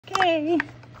Hey,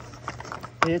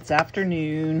 it's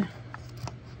afternoon.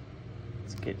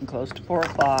 It's getting close to 4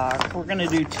 o'clock. We're gonna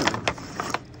do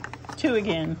two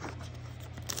again.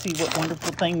 See what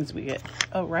wonderful things we get.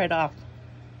 Oh, right off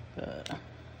the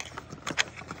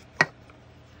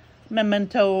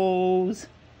mementos.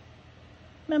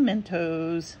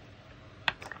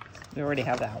 We already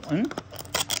have that one.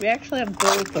 We actually have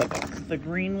both of them, the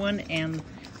green one and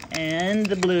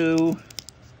the blue.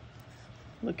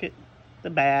 Look at the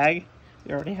bag.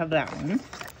 We already have that one.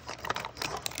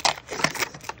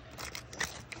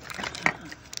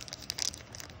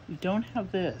 We don't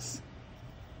have this.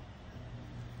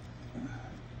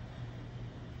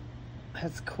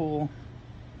 That's cool.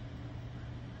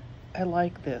 I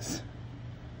like this.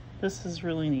 This is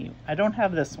really neat. I don't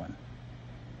have this one.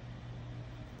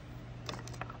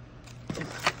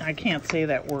 I can't say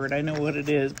that word. I know what it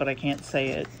is, but I can't say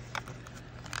it.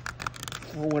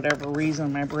 For whatever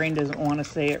reason, my brain doesn't want to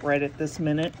say it right at this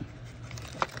minute.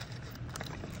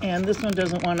 And this one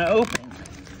doesn't want to open.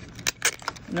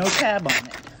 No tab on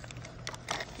it.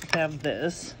 We have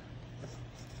this.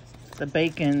 The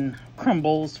bacon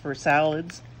crumbles for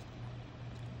salads.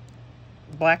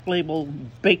 Black Label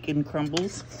bacon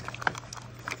crumbles.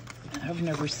 I've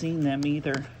never seen them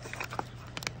either.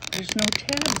 There's no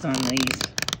tabs on these.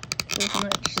 Isn't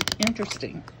that just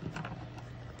interesting?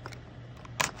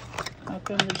 How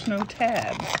come there's no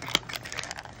tab?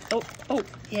 Oh,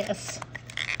 yes.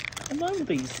 I love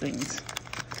these things.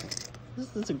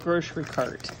 This is a grocery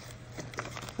cart,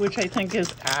 which I think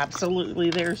is absolutely,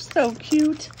 they're so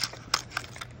cute.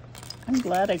 I'm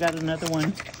glad I got another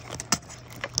one.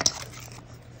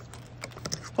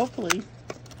 Hopefully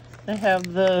they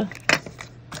have the,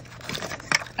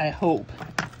 I hope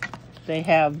they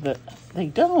have the, they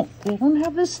don't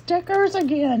have the stickers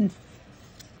again.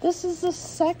 This is the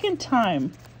second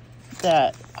time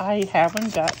that I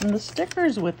haven't gotten the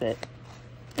stickers with it.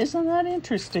 Isn't that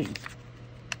interesting?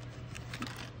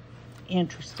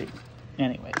 Interesting.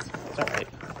 Anyways, it's all right.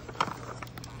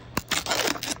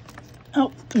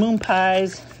 Oh, moon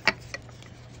pies.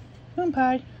 Moon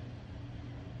pie.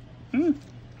 I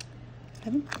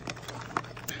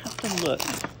have to look.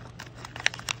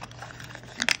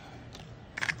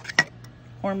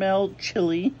 Hormel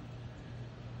chili.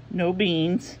 No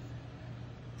beans.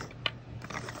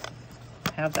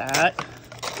 Have that.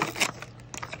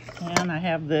 And I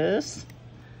have this.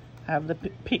 I have the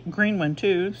green one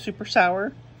too. Super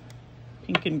sour.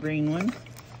 Pink and green one.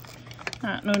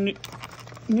 Not no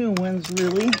new ones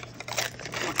really.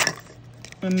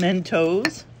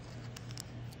 Mementos.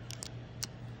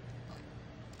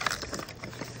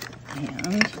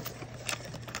 And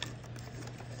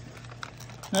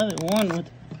another one with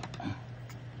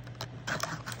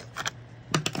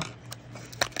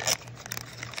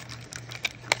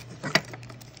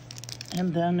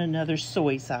and then another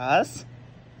soy sauce.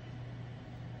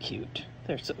 Cute.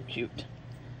 They're so cute.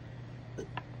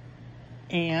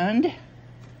 And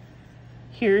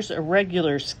here's a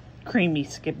regular creamy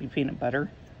Skippy peanut butter.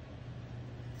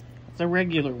 It's a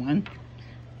regular one.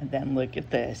 And then look at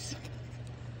this.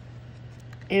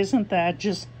 Isn't that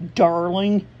just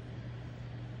darling?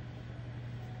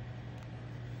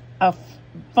 A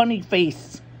funny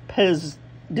face Pez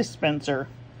dispenser.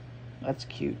 That's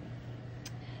cute.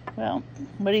 Well,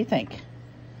 what do you think?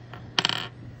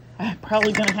 I'm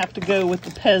probably going to have to go with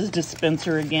the Pez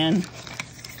dispenser again.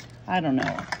 I don't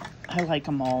know. I like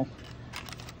them all.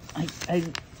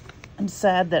 I'm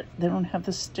sad that they don't have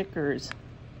the stickers.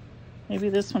 Maybe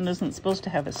this one isn't supposed to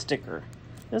have a sticker.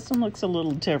 This one looks a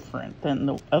little different than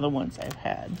the other ones I've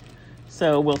had.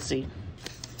 So we'll see.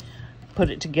 Put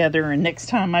it together, and next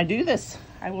time I do this,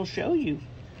 I will show you.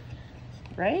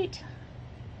 Right?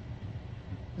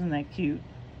 Isn't that cute?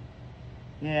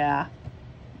 Yeah,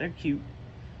 they're cute.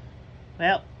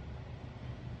 Well,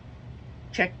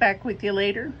 check back with you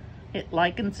later. Hit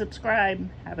like and subscribe.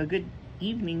 Have a good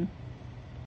evening.